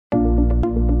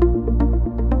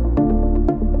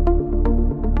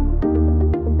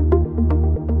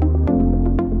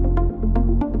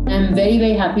very,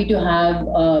 very happy to have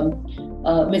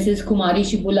Mrs. Kumari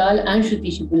Shibulal and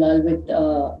Shruti Shibulal with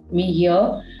me here.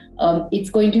 It's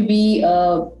going to be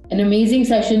an amazing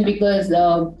session because,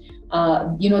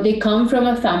 they come from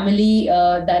a family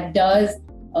that does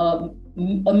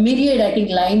a myriad, I think,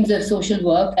 lines of social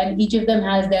work, and each of them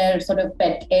has their sort of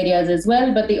pet areas as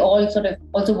well, but they all sort of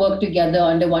also work together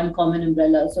under one common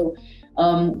umbrella. So,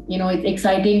 it's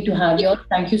exciting to have you.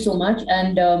 Thank you so much.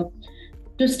 And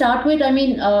to start with,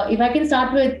 if I can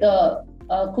start with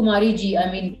Kumari ji,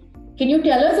 can you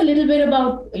tell us a little bit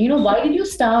about, why did you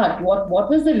start? What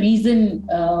was the reason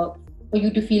for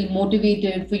you to feel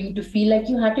motivated, for you to feel like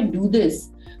you had to do this?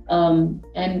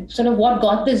 And sort of what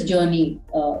got this journey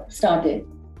started?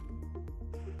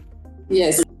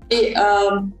 Yes.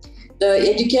 The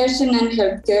education and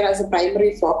healthcare as a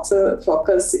primary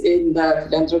focus in the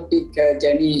philanthropic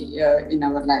journey in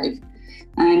our life.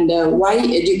 And why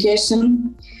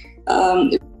education?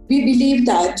 We believe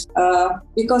that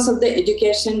because of the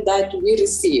education that we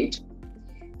received,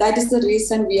 that is the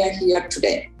reason we are here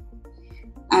today.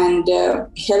 And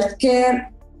healthcare,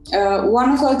 one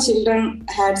of our children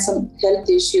had some health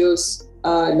issues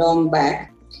long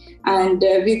back. And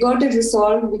we got it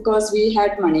resolved because we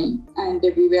had money and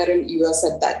we were in US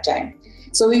at that time.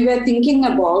 So we were thinking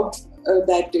about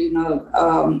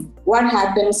what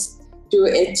happens to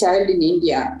a child in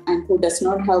India and who does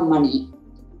not have money.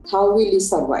 How will he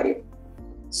survive?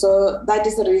 So that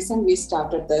is the reason we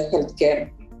started the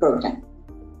healthcare program.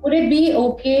 Would it be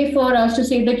okay for us to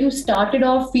say that you started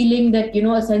off feeling that,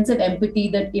 a sense of empathy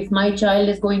that if my child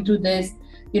is going through this,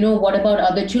 what about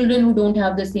other children who don't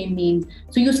have the same means?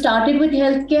 So you started with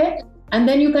healthcare and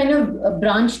then you kind of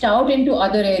branched out into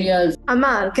other areas.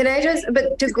 Amal,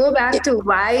 but to go back to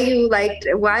why you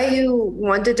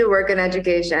wanted to work in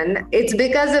education, it's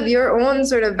because of your own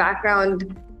sort of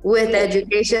background with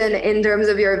education in terms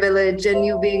of your village and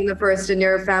you being the first in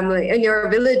your family, in your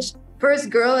village, first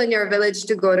girl in your village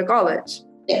to go to college.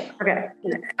 Yeah. Okay.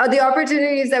 The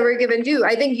opportunities that were given to you,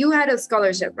 I think you had a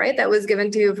scholarship, right? That was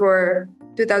given to you for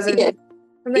 2000. Yeah.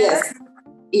 Yes.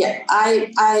 Yeah.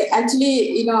 I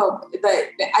actually,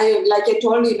 like I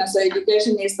told you, so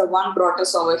education is the one brought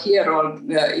us over here,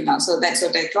 so that's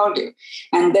what I told you.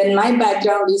 And then my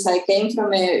background is I came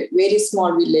from a very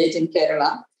small village in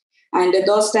Kerala. And at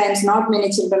those times, not many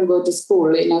children go to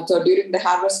school, so during the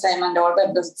harvest time and all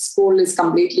that, the school is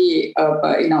completely,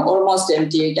 almost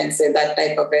empty, you can say, that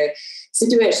type of a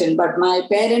situation. But my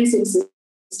parents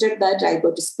insisted that I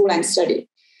go to school and study.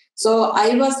 So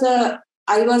I was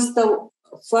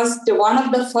one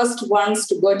of the first ones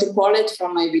to go to college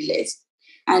from my village.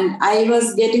 And I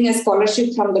was getting a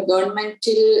scholarship from the government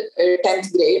till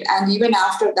 10th grade. And even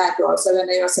after that also, when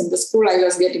I was in the school, I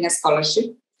was getting a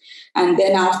scholarship. And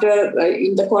then after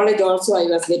in the college also, I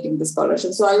was getting the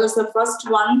scholarship. So I was the first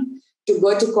one to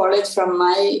go to college from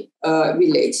my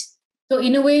village. So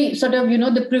in a way, sort of,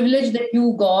 the privilege that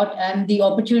you got and the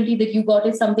opportunity that you got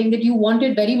is something that you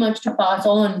wanted very much to pass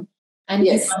on and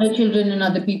yes. give other children and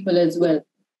other people as well.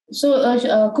 So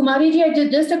Kumari ji,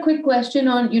 just a quick question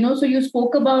on, so you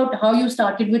spoke about how you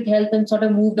started with health and sort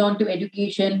of moved on to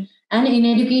education. And in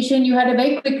education, you had a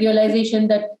very quick realization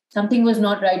that something was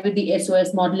not right with the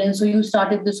SOS model. And so you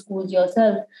started the schools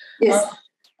yourself. Yes.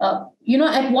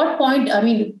 At what point,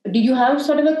 did you have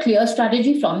sort of a clear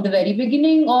strategy from the very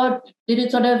beginning, or did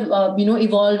it sort of,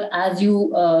 evolve as you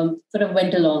sort of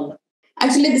went along?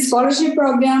 Actually, the scholarship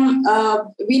program,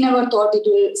 we never thought it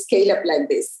will scale up like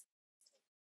this.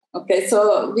 Okay,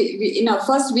 so we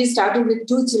first we started with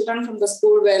 2 children from the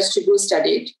school where Shibu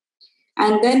studied.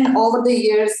 And then over the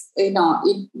years,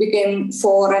 it became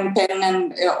 4 and 10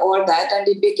 and all that, and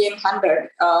it became 100.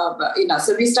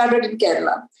 So we started in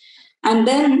Kerala. And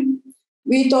then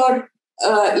we thought,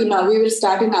 we will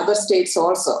start in other states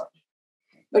also.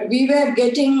 But we were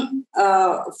getting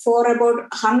for about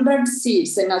 100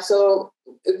 seats, so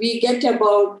we get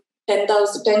about 10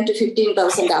 to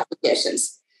 15,000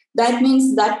 applications. That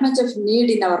means that much of need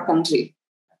in our country.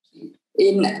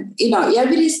 In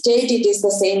every state, it is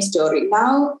the same story.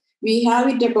 Now we have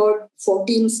it about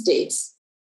 14 states.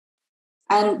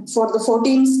 And for the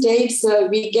 14 states,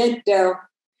 we get, I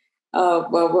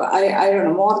don't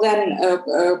know,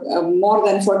 more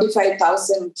than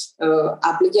 45,000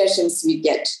 applications we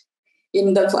get.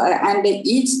 And in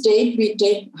each state, we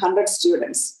take 100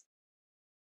 students.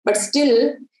 But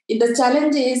still, the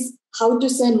challenge is how to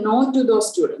say no to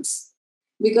those students,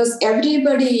 because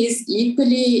everybody is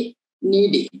equally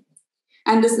needy.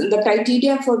 And the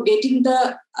criteria for getting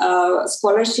the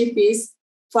scholarship is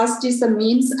first is the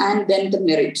means and then the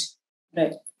merit.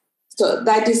 Right. So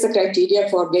that is the criteria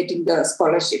for getting the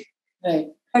scholarship. Right.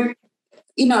 But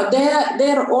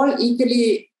they're all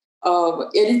equally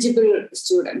eligible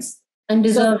students. And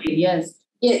deserving, yes.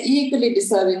 Yeah, equally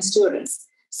deserving students.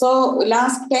 So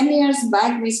last 10 years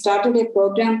back, we started a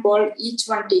program called Each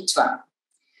One Teach One.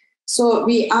 So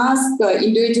we ask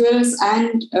individuals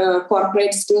and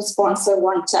corporates to sponsor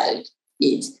one child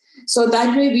each. So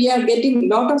that way we are getting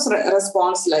a lot of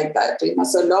response like that.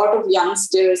 So a lot of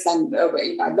youngsters and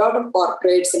a lot of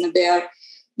corporates, they are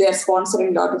sponsoring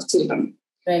a lot of children.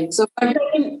 Right. So I'm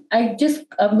going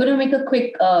to make a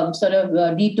quick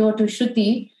detour to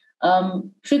Shruti.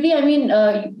 Shruti, I mean,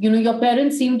 your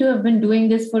parents seem to have been doing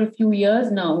this for a few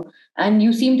years now, and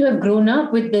you seem to have grown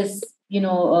up with this,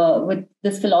 with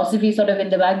this philosophy sort of in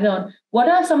the background. What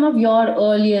are some of your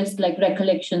earliest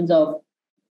recollections of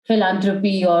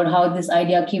philanthropy, or how this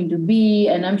idea came to be?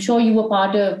 And I'm sure you were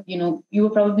part of, you were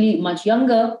probably much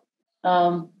younger.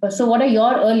 So what are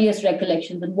your earliest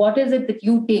recollections, and what is it that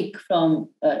you take from,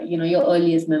 your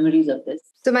earliest memories of this?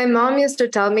 So my mom used to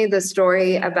tell me the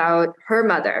story about her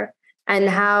mother and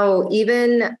how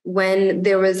even when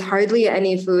there was hardly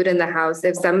any food in the house,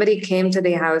 if somebody came to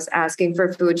the house asking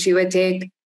for food, she would take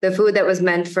the food that was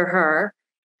meant for her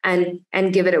and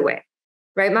give it away.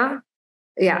 Right, Mom?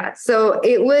 Yeah. So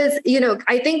it was,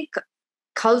 I think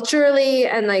culturally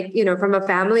and from a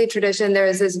family tradition, there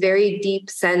is this very deep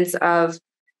sense of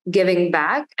giving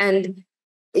back. And,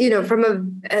 from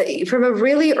a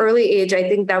really early age, I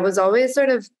think that was always sort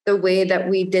of the way that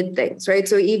we did things, right?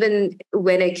 So even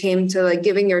when it came to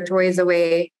giving your toys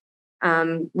away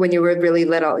when you were really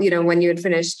little, when you had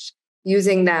finished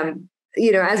using them,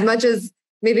 as much as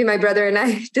maybe my brother and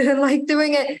I didn't like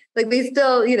doing it,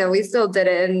 we still did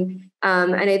it. And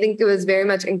I think it was very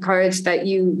much encouraged that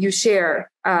you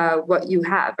share what you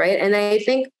have, right? And I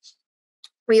think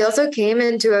we also came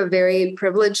into a very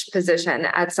privileged position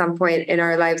at some point in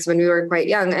our lives when we were quite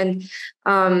young.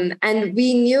 And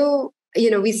we knew,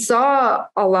 we saw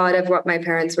a lot of what my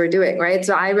parents were doing, right?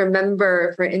 So I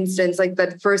remember, for instance,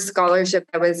 the first scholarship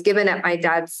that was given at my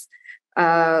dad's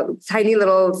tiny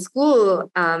little school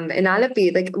in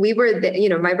Alapi. We were,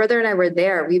 my brother and I were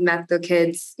there. We met the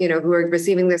kids, who were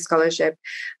receiving the scholarship,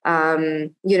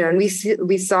 and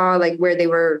we saw where they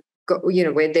were,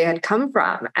 where they had come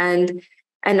from.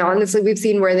 And honestly, we've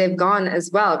seen where they've gone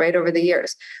as well, right, over the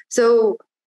years. So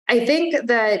I think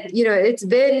that, it's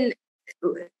been,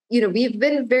 we've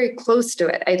been very close to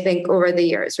it, I think, over the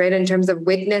years, right, in terms of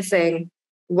witnessing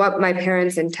what my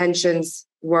parents' intentions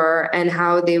were and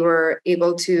how they were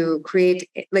able to create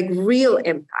real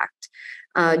impact,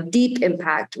 deep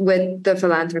impact with the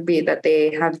philanthropy that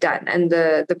they have done and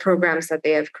the programs that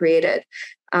they have created.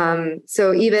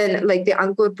 So even the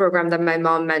Ankur program that my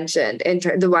mom mentioned,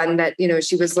 the one that,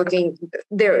 she was looking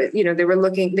there,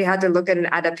 they had to look at an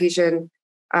adaptation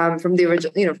from the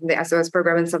original, from the SOS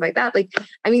program and stuff like that.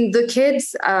 The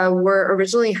kids were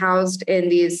originally housed in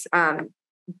these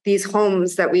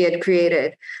homes that we had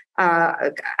created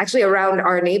actually around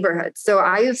our neighborhood. So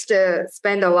I used to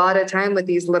spend a lot of time with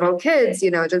these little kids,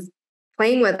 just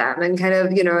playing with them and kind of,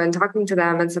 and talking to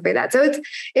them and stuff like that. So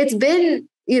it's been,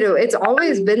 it's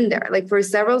always been there, for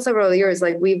several years,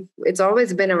 it's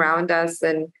always been around us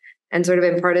and sort of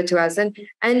imparted to us. And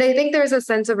I think there's a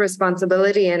sense of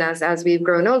responsibility in us as we've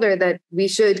grown older that we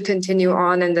should continue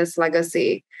on in this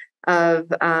legacy of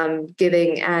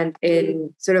giving and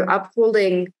in sort of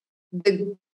upholding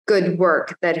the good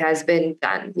work that has been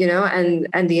done,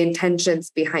 and the intentions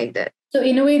behind it. So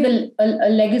in a way, a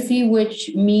legacy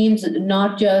which means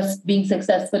not just being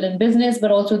successful in business,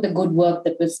 but also the good work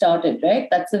that was started, right?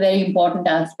 That's a very important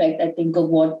aspect, I think, of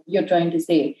what you're trying to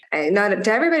say. Not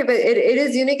to everybody, but it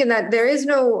is unique in that there is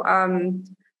no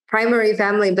primary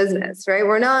family business, right?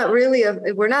 We're not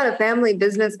a family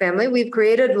business family. We've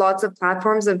created lots of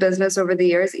platforms of business over the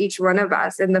years. Each one of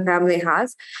us in the family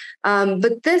has.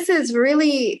 But this is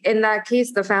really, in that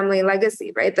case, the family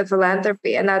legacy, right? The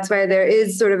philanthropy. And that's why there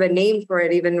is sort of a name for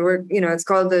it. Even it's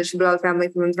called the Shibulal Family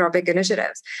Philanthropic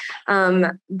Initiatives.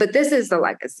 But this is the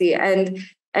legacy.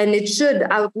 And it should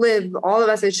outlive all of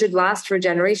us. It should last for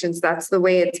generations. That's the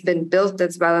way it's been built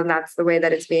as well. And that's the way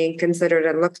that it's being considered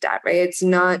and looked at, right? It's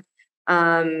not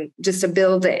just a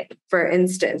building, for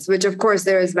instance, which of course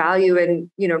there is value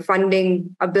in,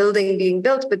 funding a building being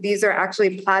built, but these are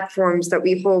actually platforms that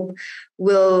we hope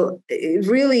will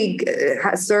really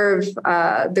serve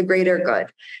the greater good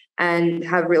and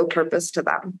have real purpose to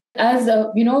them. As,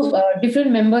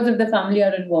 different members of the family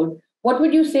are involved, what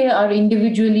would you say are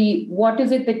individually, what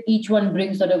is it that each one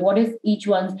brings, sort of what is each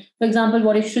one's, for example,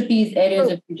 what is Shruti's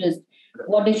areas of interest?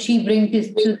 What does she bring to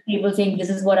the table saying, this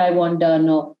is what I want done?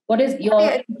 Or what is your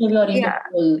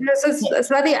individual? So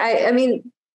Swathi, I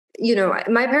mean,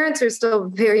 my parents are still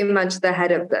very much the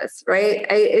head of this, right?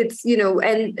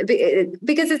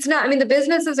 Because it's not, I mean, the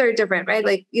businesses are different, right?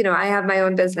 Like, I have my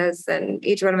own business and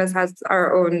each one of us has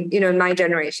our own, in my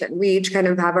generation, we each kind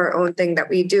of have our own thing that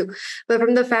we do. But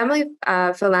from the family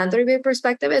philanthropy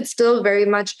perspective, it's still very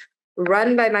much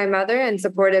run by my mother and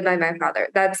supported by my father.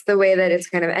 That's the way that it's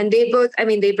kind of, and they both, I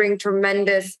mean, they bring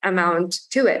tremendous amount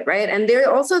to it, right? And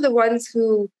they're also the ones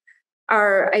who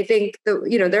are, I think,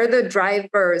 they're the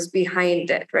drivers behind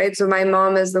it, right? So my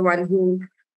mom is the one who,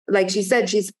 like she said,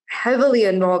 she's heavily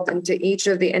involved into each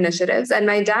of the initiatives. And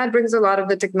my dad brings a lot of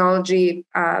the technology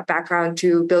background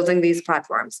to building these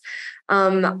platforms.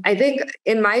 I think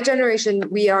in my generation,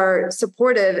 we are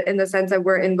supportive in the sense that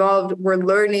we're involved, we're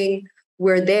learning,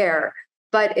 we're there.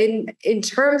 But in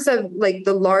terms of like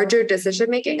the larger decision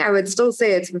making, I would still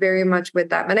say it's very much with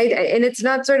them. And it's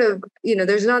not sort of,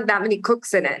 there's not that many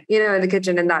cooks in it, in the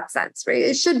kitchen in that sense, right?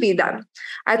 It should be them.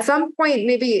 At some point,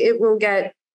 maybe it will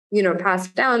get,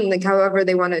 passed down, like however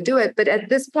they want to do it. But at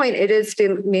this point, it is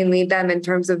still mainly them in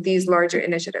terms of these larger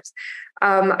initiatives.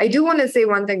 I do want to say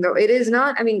one thing though. It is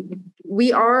not, I mean,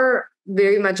 we are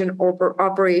very much an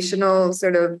operational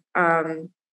sort of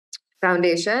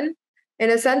foundation, in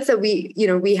a sense that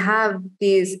we have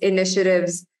these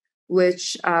initiatives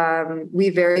which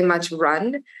we very much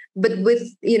run, but with,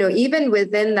 even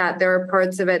within that, there are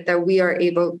parts of it that we are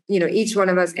able, each one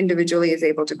of us individually is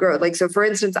able to grow. Like, so for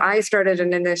instance, I started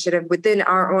an initiative within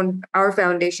our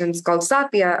foundations called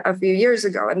Satya a few years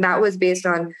ago. And that was based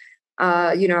on,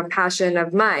 a passion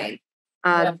of mine.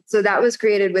 So that was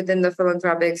created within the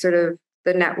philanthropic sort of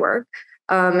the network.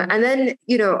 And then,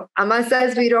 Amma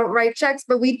says we don't write checks,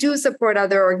 but we do support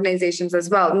other organizations as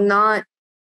well, not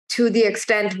to the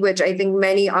extent which I think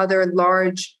many other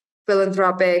large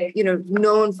philanthropic,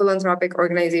 known philanthropic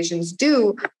organizations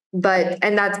do.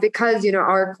 And that's because,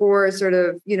 our core sort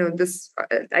of, this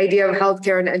idea of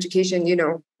healthcare and education,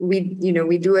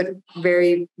 we do it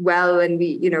very well. And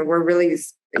we're really,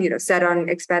 set on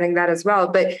expanding that as well.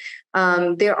 But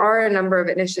there are a number of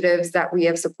initiatives that we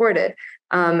have supported.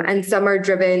 And some are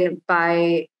driven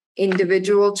by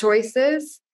individual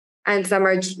choiors, and some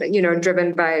are,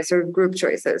 driven by sort of group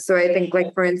choices. So I think,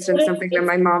 like, for instance, something that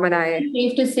my mom and I...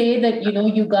 Safe to say that,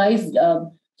 you guys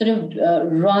sort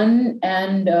of run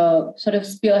and sort of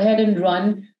spearhead and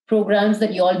run programs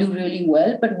that you all do really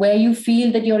well, but where you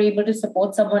feel that you're able to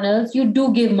support someone else, you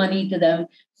do give money to them,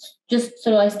 just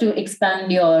so as to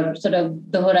expand your sort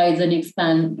of the horizon,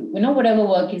 expand, whatever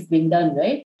work is being done,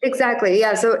 right? Exactly.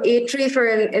 Yeah. So Atri, for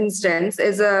instance,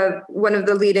 is one of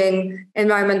the leading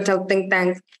environmental think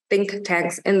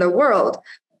tanks in the world.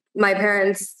 My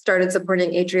parents started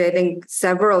supporting Atri, I think,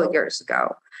 several years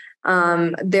ago.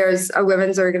 There's a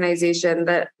women's organization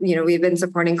that, we've been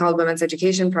supporting called Women's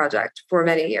Education Project for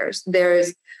many years.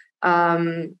 There's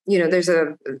a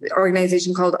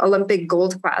organization called Olympic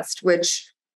Gold Quest,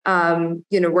 which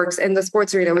works in the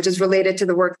sports arena, which is related to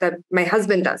the work that my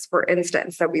husband does, for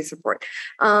instance, that we support.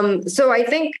 So I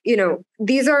think,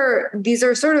 these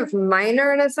are sort of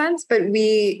minor in a sense, but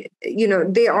they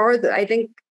are, I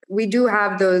think we do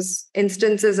have those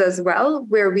instances as well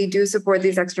where we do support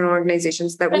these external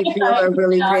organizations that we feel are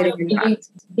really creating impact.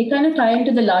 They kind of tie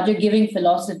into the larger giving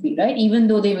philosophy, right? Even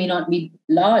though they may not be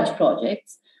large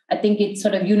projects, I think it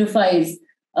sort of unifies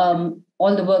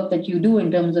all the work that you do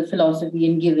in terms of philosophy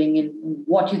and giving and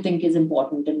what you think is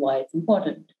important and why it's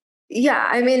important. Yeah,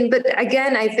 I mean, but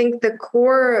again, I think the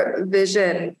core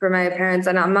vision for my parents,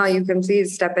 and Amma, you can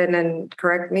please step in and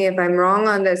correct me if I'm wrong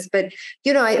on this, but,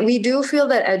 we do feel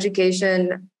that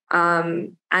education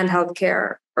and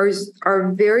healthcare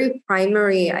are very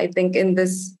primary, I think,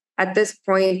 at this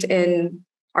point in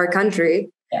our country.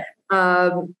 Yeah.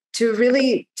 To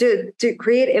really to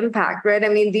create impact, right? I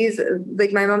mean, these,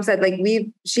 like my mom said, like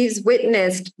she's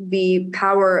witnessed the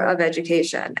power of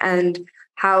education and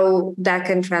how that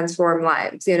can transform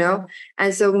lives,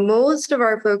 And so most of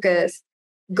our focus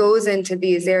goes into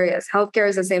these areas. Healthcare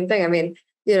is the same thing. I mean,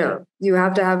 you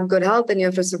have to have good health and you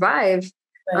have to survive,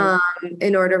 right,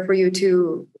 in order for you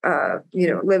to,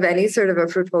 live any sort of a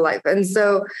fruitful life. And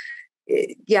so,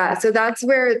 yeah, so that's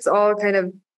where it's all kind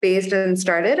of based and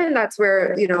started. And that's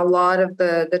where, a lot of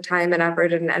the time and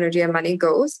effort and energy and money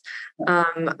goes.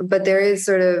 But there is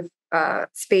sort of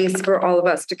space for all of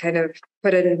us to kind of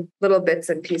put in little bits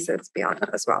and pieces beyond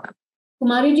that as well.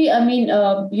 Kumariji, I mean,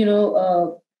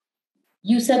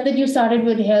 you said that you started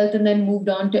with health and then moved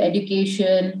on to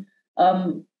education,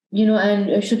 and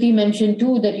Shruti mentioned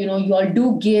too that, you all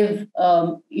do give,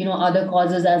 other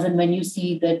causes as and when you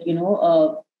see that,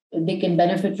 they can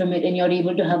benefit from it and you're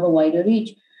able to have a wider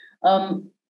reach.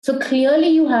 So clearly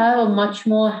you have a much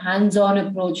more hands-on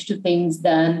approach to things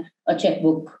than a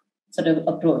checkbook sort of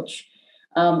approach.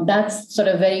 That's sort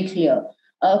of very clear.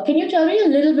 Can you tell me a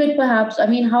little bit, perhaps, I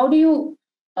mean, how do you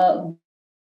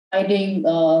guiding,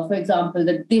 for example,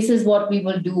 that this is what we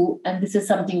will do and this is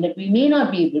something that we may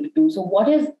not be able to do? So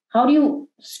how do you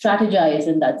strategize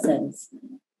in that sense?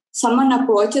 Someone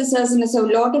approaches us, and so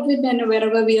a lot of it, and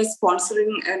wherever we are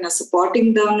sponsoring and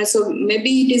supporting them, so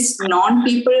maybe it is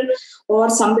non-people or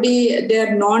somebody, they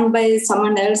are known by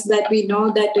someone else that we know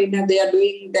that they are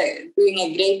doing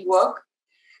a great work.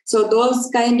 So those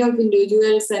kind of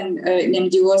individuals and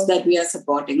NGOs that we are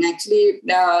supporting, actually,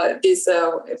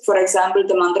 for example,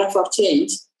 the Mantra for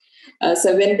Change.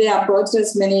 So when they approached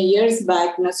us many years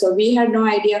back, so we had no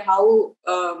idea how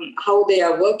they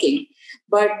are working.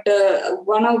 But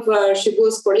one of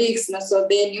Shibu's colleagues, so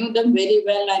they knew them very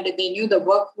well and they knew the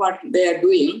work what they are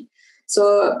doing.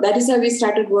 So that is how we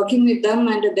started working with them,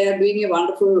 and they are doing a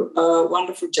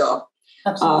wonderful job.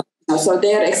 So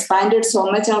they are expanded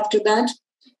so much after that,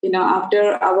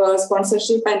 after our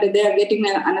sponsorship, and they are getting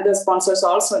another sponsors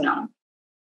also now.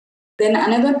 Then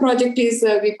another project is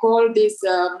we call this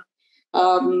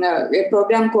a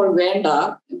program called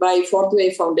Venda by Fourth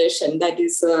Way Foundation, that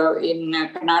is in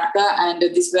Karnataka, and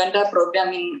this Venda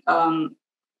program in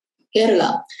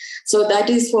Kerala. So that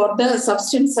is for the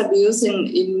substance abuse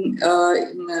in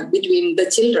between the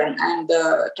children and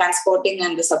the transporting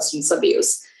and the substance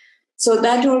abuse. So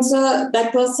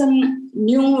that person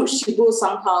knew Shibu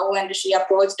somehow, and she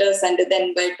approached us, and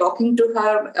then by talking to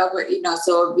her,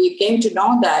 so we came to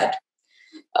know that.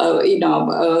 There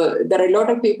are a lot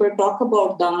of people talk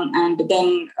about them, and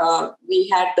then we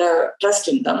had the trust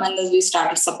in them, and then we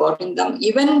started supporting them.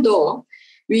 Even though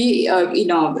we,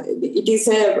 it is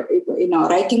a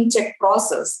writing check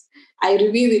process. I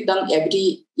review with them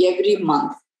every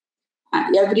month.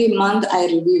 Every month I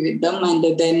review with them,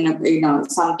 and then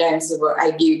sometimes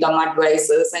I give them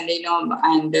advices, and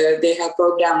and they have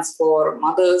programs for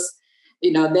mothers.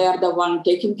 They are the one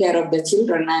taking care of the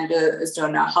children, and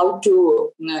how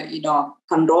to,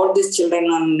 control these children,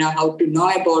 and how to know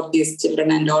about these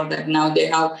children and all that. Now they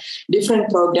have different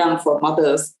programs for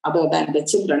mothers other than the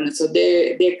children. So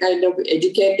they kind of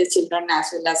educate the children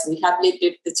as well as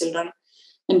rehabilitate the children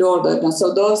and all that.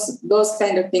 So those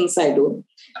kind of things I do.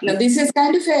 Now this is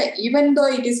kind of even though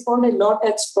it is called a low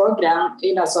touch program,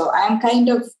 so I am kind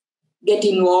of get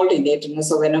involved in it.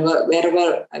 So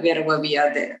wherever we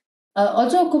are there.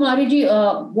 Also, Kumariji,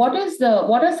 what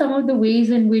are some of the ways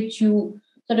in which you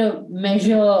sort of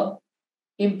measure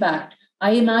impact?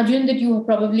 I imagine that you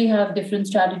probably have different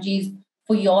strategies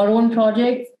for your own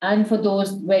projects and for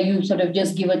those where you sort of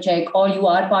just give a check, or you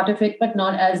are part of it but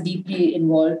not as deeply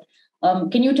involved.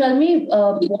 Can you tell me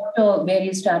what the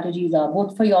various strategies are,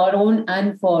 both for your own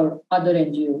and for other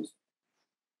NGOs?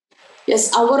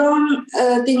 Yes, our own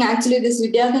thing, actually, this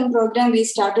Vidyadhan program, we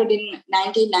started in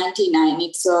 1999.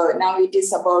 It's now it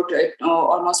is about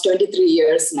almost 23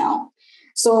 years now.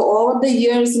 So over the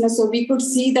years, so we could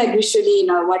see that visually,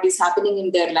 what is happening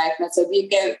in their life. So we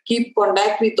can keep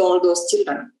contact with all those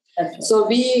children. Okay. So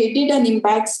we did an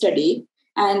impact study,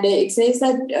 and it says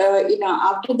that,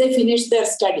 after they finish their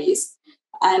studies,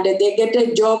 and they get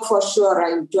a job for sure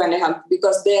in 2.5,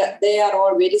 because they are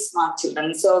all very smart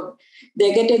children. So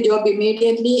they get a job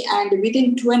immediately, and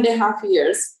within 2.5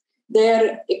 years,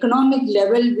 their economic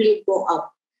level will go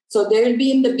up. So they will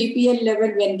be in the BPL level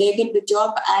when they get the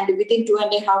job, and within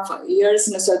 2.5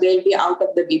 years, so they will be out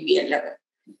of the BPL level.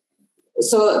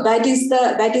 So that is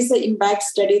the impact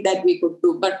study that we could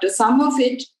do. But some of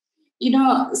it,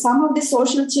 some of the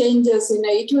social changes,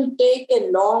 it will take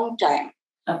a long time.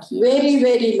 Absolutely. Very,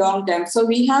 very long time. So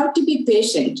we have to be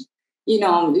patient. We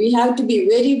have to be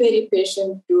very, very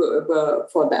patient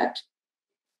for that.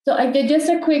 So I did just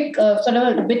a quick sort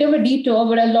of a bit of a detour,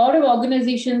 but a lot of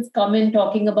organizations come in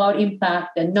talking about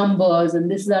impact and numbers, and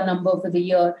this is our number for the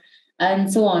year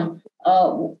and so on.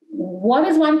 What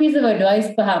is one piece of advice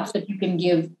perhaps that you can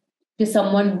give to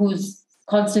someone who's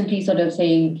constantly sort of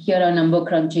saying, here are number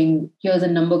crunching, here's a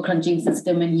number crunching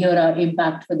system, and here are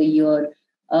impact for the year?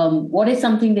 What is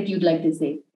something that you'd like to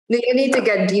say? You need to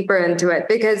get deeper into it,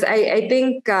 because I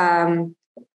think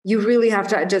you really have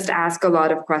to just ask a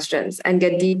lot of questions and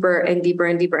get deeper and deeper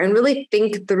and deeper and really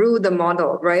think through the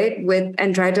model, right?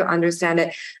 And try to understand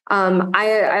it. I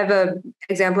have an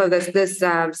example of this. This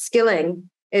skilling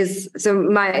is, so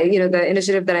the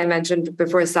initiative that I mentioned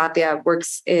before, Satya,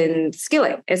 works in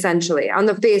skilling, essentially. On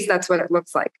the face, that's what it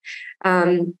looks like.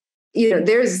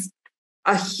 There's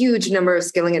a huge number of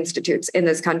skilling institutes in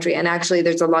this country. And actually,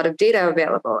 there's a lot of data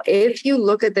available. If you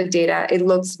look at the data, it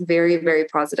looks very, very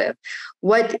positive.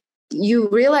 What you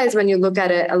realize when you look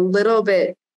at it a little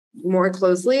bit more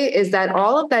closely is that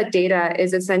all of that data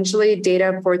is essentially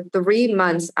data for 3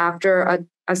 months after a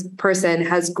person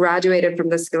has graduated from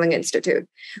the Skilling Institute,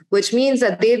 which means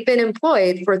that they've been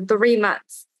employed for 3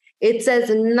 months. It says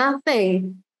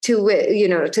nothing to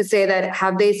say that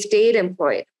have they stayed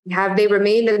employed? Have they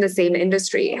remained in the same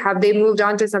industry? Have they moved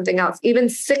on to something else? Even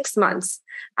 6 months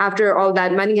after all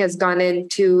that money has gone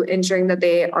into ensuring that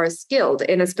they are skilled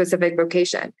in a specific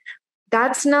vocation.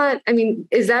 That's not,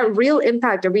 is that real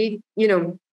impact? Are we,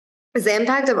 is the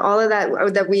impact of all of that,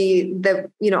 all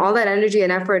that energy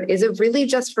and effort, is it really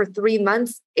just for 3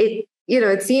 months? It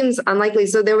seems unlikely.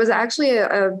 So there was actually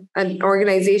an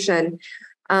organization,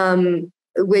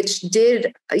 which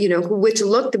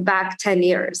looked back 10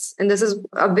 years. And this is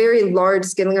a very large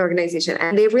skilling organization.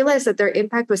 And they realized that their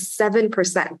impact was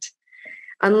 7%.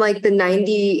 Unlike the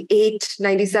 98,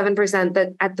 97%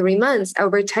 that at 3 months,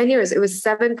 over 10 years, it was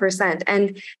 7%.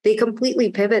 And they completely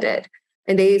pivoted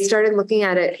and they started looking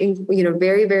at it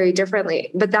very, very differently.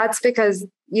 But that's because,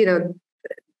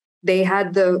 they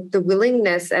had the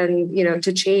willingness and,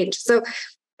 to change. So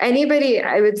anybody,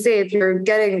 I would say, if you're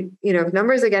getting, if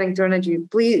numbers are getting thrown at you,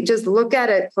 please just look at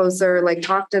it closer,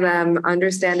 talk to them,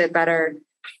 understand it better.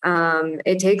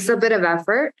 It takes a bit of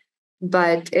effort,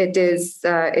 but it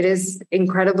is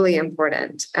incredibly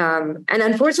important. And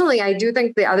unfortunately, I do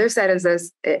think the other side of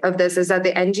this is that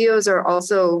the NGOs are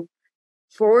also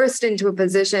forced into a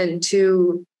position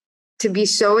to be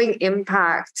showing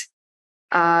impact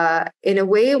in a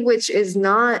way which is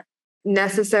not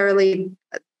necessarily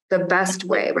the best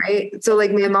way, right? So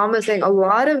like my mom was saying, a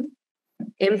lot of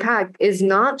impact is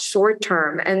not short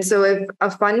term. And so if a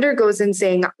funder goes in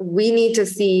saying, we need to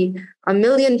see 1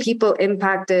 million people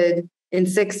impacted in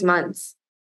 6 months,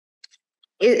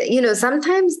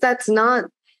 sometimes that's not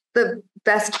the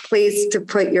best place to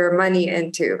put your money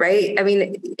into, right?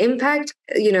 Impact,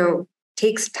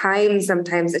 takes time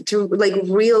sometimes to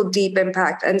real deep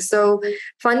impact. And so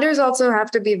funders also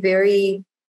have to be very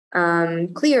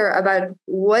clear about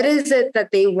what is it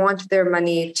that they want their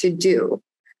money to do,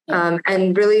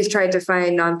 and really try to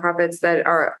find nonprofits that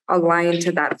are aligned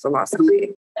to that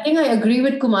philosophy. I think I agree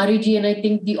with Kumari ji, and I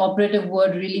think the operative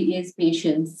word really is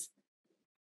patience.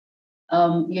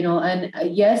 And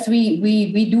yes,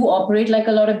 we do operate like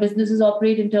a lot of businesses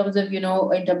operate in terms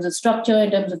of structure,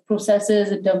 in terms of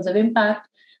processes, in terms of impact.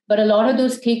 But a lot of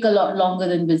those take a lot longer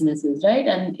than businesses, right?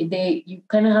 And you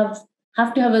kind of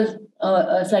have to have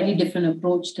a slightly different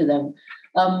approach to them.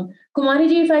 Kumari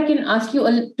ji, if I can ask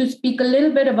you to speak a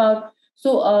little bit about,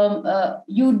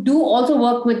 you do also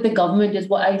work with the government, is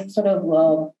what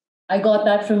I got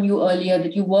that from you earlier,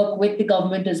 that you work with the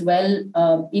government as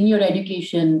well in your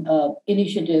education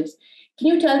initiatives. Can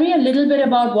you tell me a little bit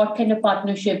about what kind of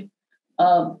partnership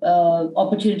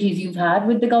opportunities you've had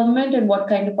with the government and what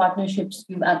kind of partnerships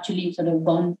you've actually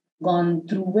gone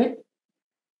through with?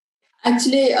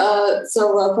 Actually,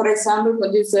 for example,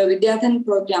 for these Vidyathan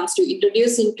programs, to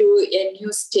introduce into a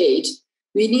new stage,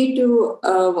 we need to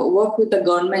work with the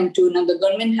government too. Now, the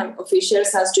government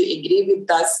officials has to agree with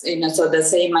us, so the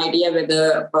same idea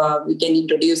whether we can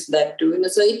introduce that too.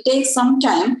 So it takes some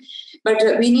time, but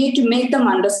we need to make them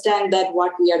understand that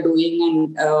what we are doing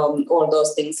and all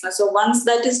those things. So once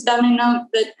that is done,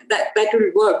 that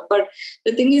will work. But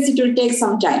the thing is, it will take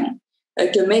some time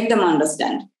to make them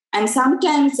understand. And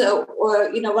sometimes,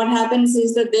 what happens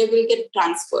is that they will get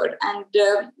transferred, and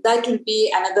that will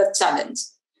be another challenge.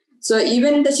 So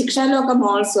even the Shiksha Lokam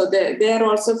also, they are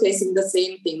also facing the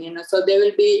same thing. So they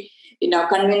will be,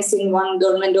 convincing one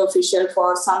government official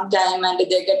for some time, and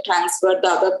they get transferred. The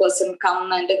other person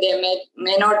come, and they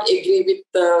may not agree with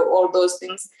all those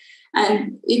things,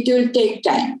 and it will take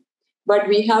time. But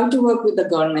we have to work with the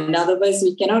government. Otherwise,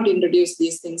 we cannot introduce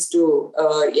these things to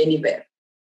anywhere.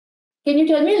 Can you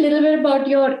tell me a little bit about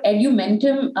your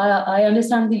Edumentum? I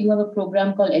understand that you have a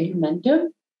program called Edumentum.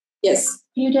 Yes.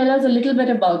 Can you tell us a little bit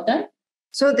about that?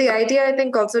 So the idea, I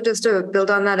think, also just to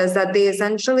build on that, is that they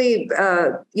essentially,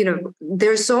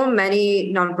 there's so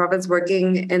many nonprofits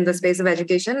working in the space of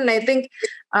education. And I think,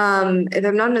 if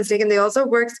I'm not mistaken, they also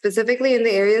work specifically in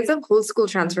the areas of whole school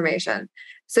transformation,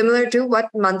 similar to what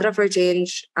Mantra for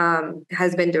Change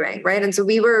has been doing, right? And so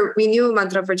we knew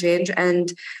Mantra for Change,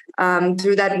 and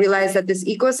through that realized that this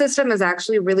ecosystem is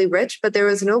actually really rich, but there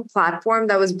was no platform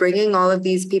that was bringing all of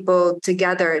these people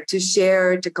together to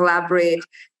share, to collaborate,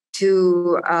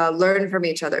 to learn from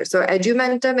each other. So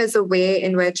Edumentum is a way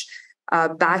in which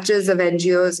batches of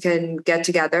NGOs can get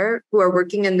together who are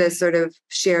working in this sort of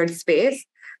shared space,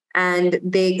 and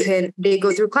they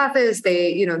go through classes,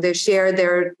 they share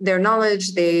their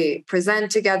knowledge, they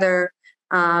present together,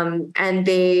 And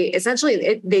they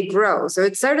essentially, they grow. So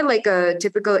it started like a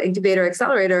typical incubator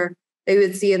accelerator they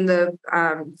would see in the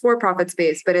for-profit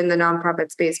space, but in the nonprofit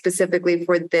space specifically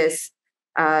for this,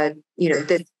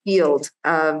 this field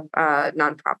of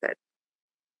nonprofit.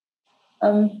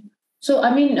 So,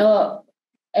 I mean,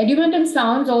 Edumentum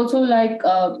sounds also like,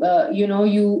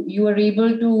 you were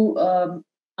able to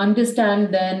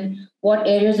understand then what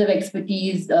areas of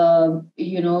expertise, different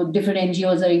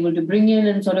NGOs are able to bring in,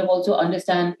 and sort of also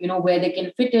understand, where they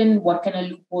can fit in, what kind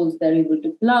of loopholes they're able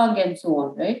to plug, and so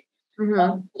on, right?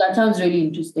 Mm-hmm. That sounds really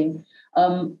interesting.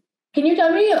 Can you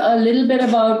tell me a little bit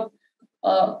about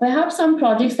perhaps some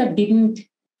projects that didn't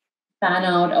pan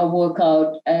out or work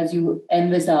out as you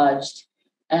envisaged?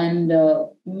 And,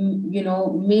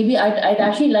 maybe I'd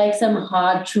actually like some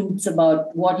hard truths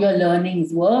about what your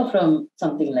learnings were from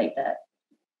something like that.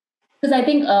 Because I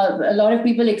think a lot of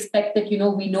people expect that,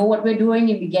 we know what we're doing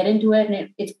and we get into it,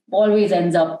 and it always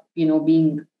ends up,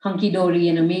 being hunky-dory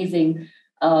and amazing.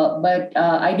 But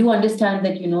I do understand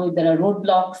that, there are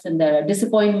roadblocks and there are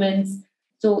disappointments.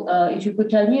 So if you could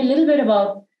tell me a little bit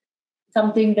about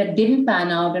something that didn't pan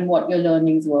out and what your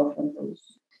learnings were from those.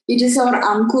 It is our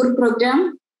Ankur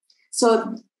program.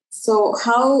 So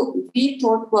how we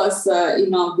thought was,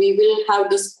 we will have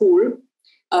the school,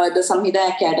 the Samhita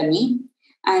Academy,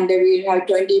 and we will have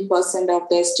 20% of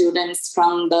the students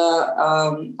from the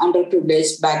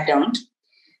underprivileged background.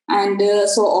 And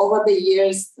so over the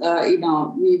years,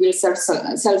 we will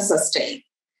self-sustain.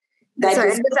 I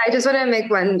just want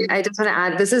to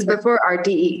add, this is before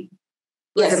RTE.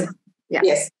 Yes. Yeah.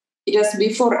 Yes, it was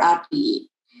before RTE.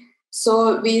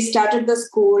 So we started the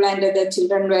school and the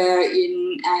children were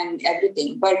in and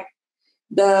everything. But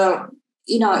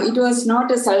it was not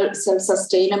a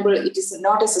self-sustainable, it is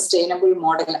not a sustainable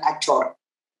model at all.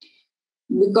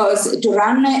 Because to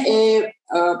run a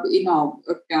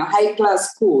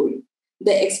high-class school,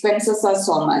 the expenses are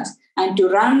so much. And to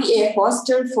run a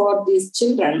hostel for these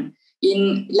children,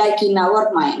 in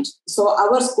our mind. So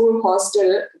our school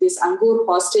hostel, this Ankur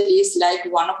hostel, is like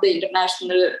one of the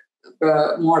international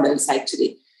models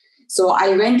actually. So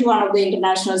I went to one of the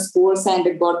international schools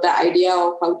and got the idea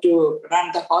of how to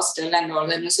run the hostel and all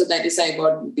that. So that is I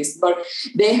got this. But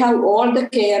they have all the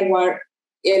care what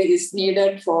is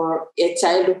needed for a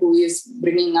child who is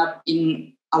bringing up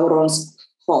in our own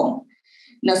home.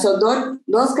 Now, so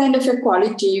those kind of a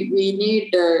quality we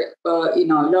need, a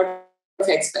lot of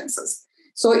expenses.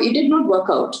 So it did not work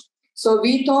out. So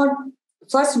we thought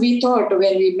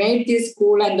when we made this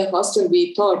school and the hostel,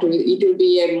 we thought it will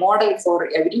be a model for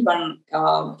everyone,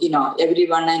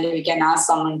 everyone, and we can ask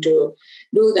someone to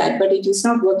do that, but it is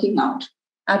not working out.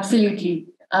 Absolutely.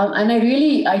 And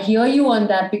I hear you on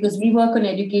that, because we work on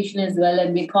education as well,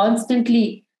 and we're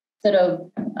constantly sort of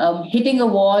hitting a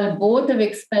wall, both of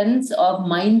expense, of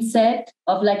mindset,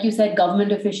 of, like you said,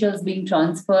 government officials being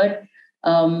transferred.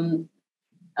 So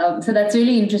that's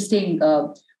really interesting.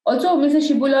 Also, Mrs.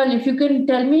 Shibulal, if you can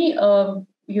tell me,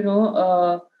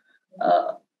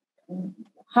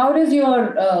 how does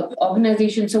your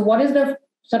organization, so what is the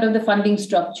sort of the funding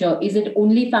structure? Is it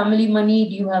only family money?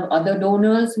 Do you have other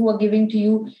donors who are giving to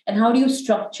you? And how do you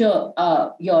structure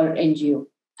your NGO?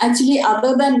 Actually,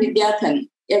 other than Vidyathan,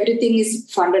 everything is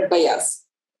funded by us.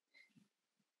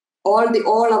 All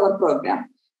our program.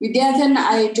 Vidyathan,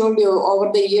 I told you, over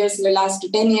the years, the last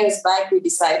 10 years back, we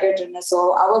decided,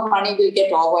 so our money will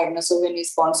get over. So when we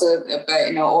sponsor,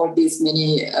 all these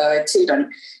many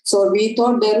children. So we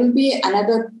thought there will be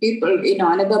another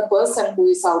person who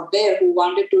is out there who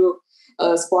wanted to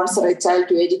sponsor a child,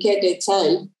 to educate a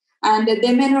child. And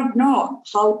they may not know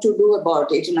how to do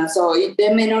about it. So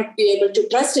they may not be able to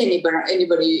trust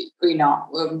anybody,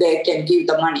 they can give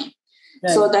the money.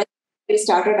 Right. So that we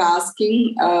started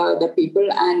asking the people,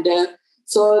 and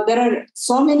so there are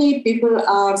so many people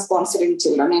are sponsoring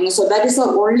children, and so that is the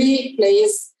only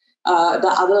place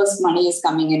the others' money is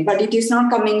coming in, but it is not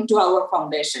coming to our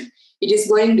foundation. It is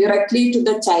going directly to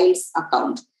the child's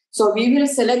account. So we will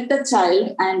select the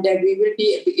child, and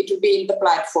it will be in the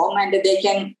platform, and they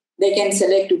can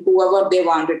select whoever they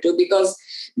wanted to, because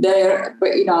the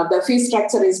fee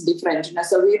structure is different.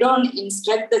 So we don't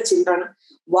instruct the children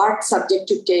what subject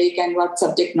to take and what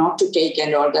subject not to take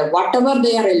and all that, whatever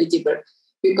they are eligible,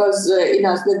 because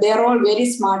they are all very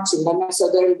smart children. So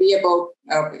there will be about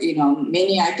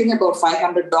many, I think about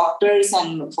 500 doctors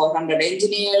and 400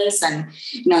 engineers and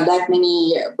that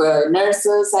many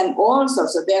nurses and all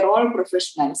sorts. So they are all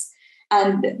professionals,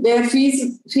 and their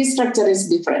fee structure is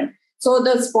different. So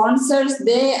the sponsors,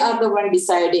 they are the one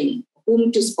deciding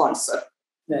whom to sponsor.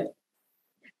 Right.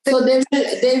 So they will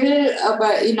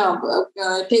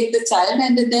take the child,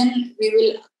 and then we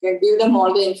will give them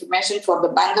all the information for the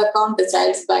bank account, the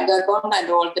child's bank account, and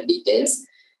all the details,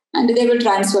 and they will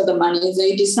transfer the money. So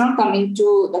it is not coming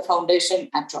to the foundation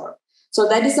at all. So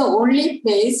that is the only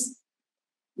place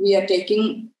we are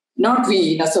taking, not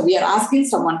we, so we are asking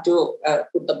someone to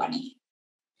put the money.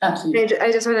 Absolutely.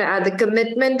 I just want to add, the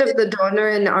commitment of the donor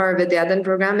in our Vidyadan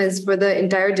program is for the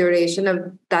entire duration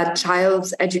of that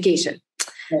child's education.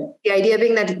 Right. The idea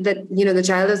being that the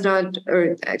child is not,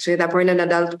 or actually at that point an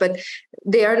adult, but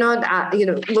they are not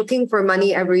looking for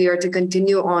money every year to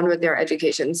continue on with their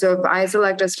education. So if I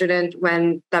select a student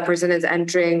when that person is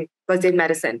entering, let's say,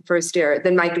 medicine first year,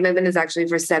 then my commitment is actually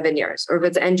for 7 years. Or if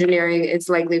it's engineering, it's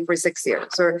likely for 6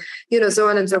 years, or so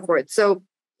on and so forth. So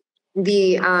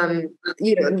the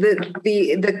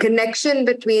connection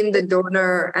between the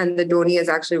donor and the donee is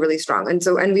actually really strong.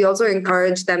 And we also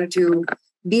encourage them to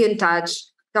be in touch,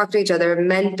 talk to each other,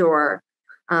 mentor.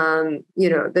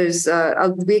 There's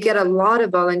we get a lot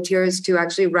of volunteers to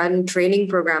actually run training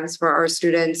programs for our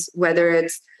students, whether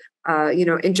it's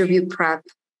interview prep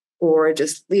or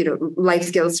just life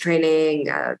skills training,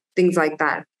 things like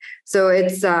that. So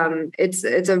it's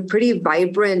a pretty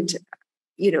vibrant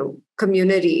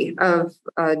community of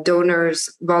donors,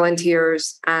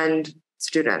 volunteers, and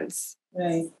students.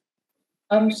 Right.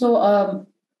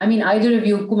 Either of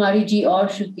you, Kumari ji or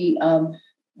Shruti,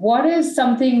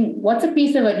 what's a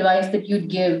piece of advice that you'd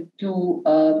give to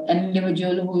an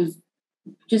individual who's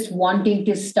just wanting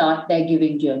to start their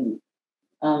giving journey?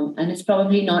 And it's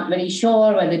probably not very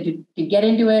sure whether to get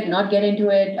into it, not get into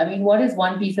it. What is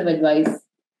one piece of advice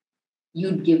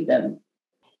you'd give them?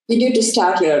 You need to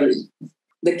start early.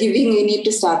 The giving, you need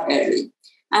to start early.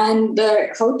 And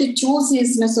how to choose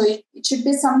is, so it should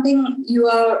be something you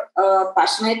are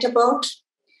passionate about,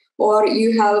 or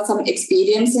you have some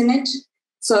experience in it.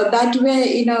 So that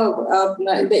way,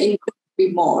 the income will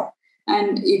be more,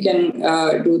 and you can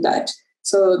do that.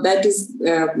 So that is,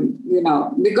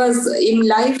 because in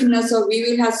life, so we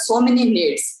will have so many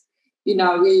needs.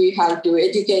 We have to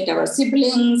educate our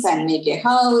siblings and make a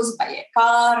house, buy a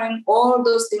car, and all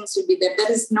those things will be there.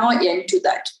 There is no end to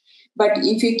that. But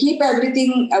if you keep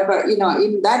everything,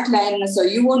 in that line, so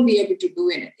you won't be able to do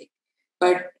anything.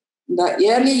 But the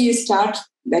early you start,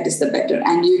 that is the better,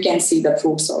 and you can see the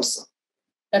fruits also.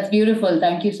 That's beautiful.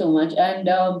 Thank you so much. And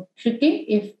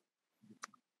Shruti,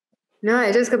 No,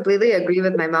 I just completely agree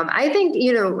with my mom. I think,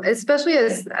 especially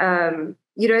as,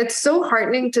 it's so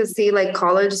heartening to see like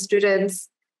college students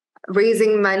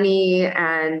raising money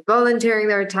and volunteering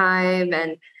their time.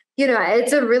 And,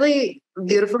 it's a really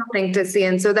beautiful thing to see.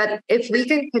 And so that if we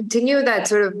can continue that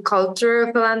sort of culture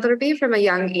of philanthropy from a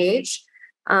young age,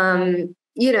 and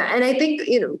I think,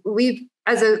 we've,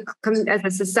 as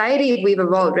a society, we've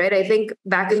evolved, right? I think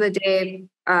back in the day,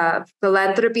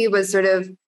 philanthropy was sort of,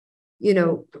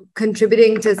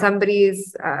 contributing to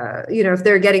somebody's, if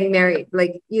they're getting married,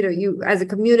 like, you as a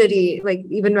community, like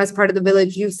even as part of the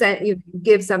village, you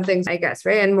give something, I guess,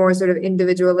 right? And more sort of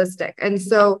individualistic. And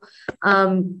so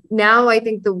now I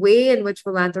think the way in which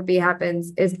philanthropy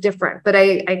happens is different. But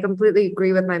I completely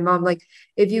agree with my mom. Like,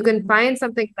 if you can find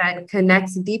something that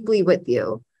connects deeply with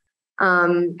you,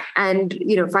 and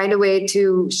find a way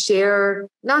to share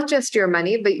not just your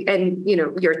money, but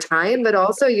your time, but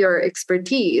also your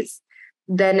expertise,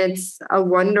 then it's a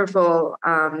wonderful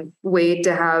way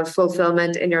to have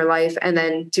fulfillment in your life, and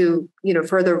then to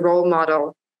further role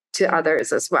model to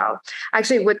others as well.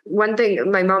 Actually, one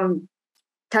thing my mom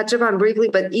touched upon briefly,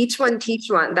 but Each One Teach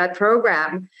One, that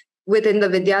program within the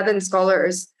Vidyadan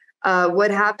scholars.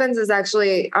 What happens is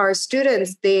actually our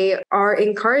students, they are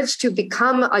encouraged to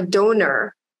become a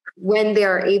donor when they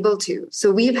are able to.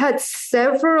 So we've had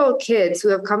several kids who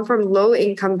have come from low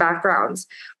income backgrounds,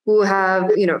 who have,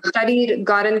 studied,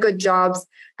 gotten good jobs,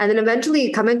 and then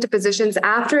eventually come into positions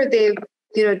after they've,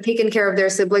 taken care of their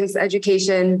siblings'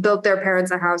 education, built their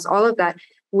parents a house, all of that,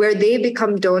 where they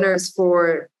become donors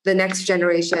for the next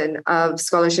generation of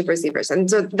scholarship receivers. And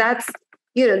so that's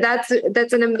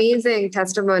an amazing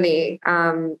testimony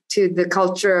to the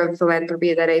culture of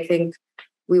philanthropy that I think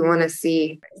we want to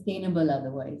see. Sustainable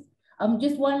otherwise.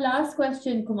 Just one last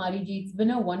question, Kumari ji. It's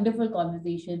been a wonderful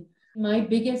conversation. My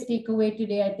biggest takeaway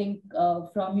today, I think,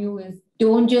 from you is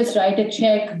don't just write a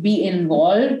check, be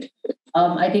involved.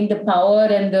 I think the power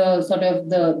and the sort of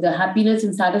the happiness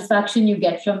and satisfaction you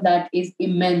get from that is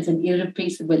immense and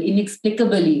irreplaceable,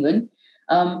 inexplicable even.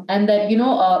 And that,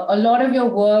 a lot of your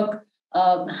work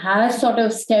has sort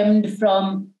of stemmed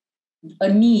from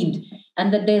a need,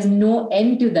 and that there's no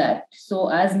end to that. So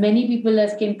as many people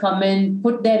as can come in,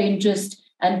 put their interest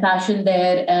and passion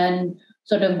there and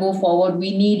sort of go forward.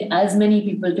 We need as many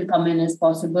people to come in as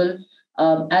possible,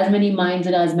 as many minds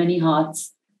and as many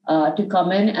hearts to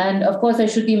come in. And of course, I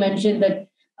should be mentioned that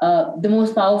the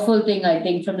most powerful thing I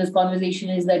think from this conversation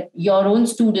is that your own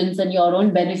students and your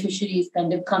own beneficiaries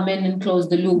kind of come in and close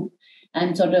the loop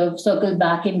and sort of circle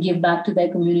back and give back to their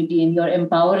community. And you're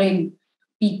empowering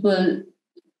people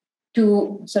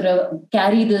to sort of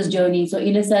carry this journey. So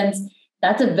in a sense,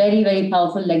 that's a very, very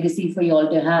powerful legacy for you all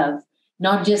to have.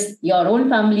 Not just your own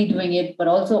family doing it, but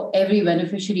also every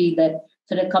beneficiary that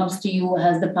sort of comes to you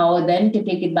has the power then to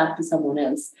take it back to someone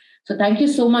else. So thank you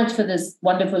so much for this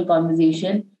wonderful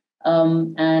conversation.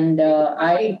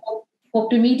 I hope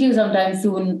to meet you sometime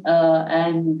soon.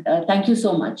 And thank you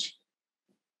so much.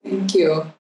 Thank you.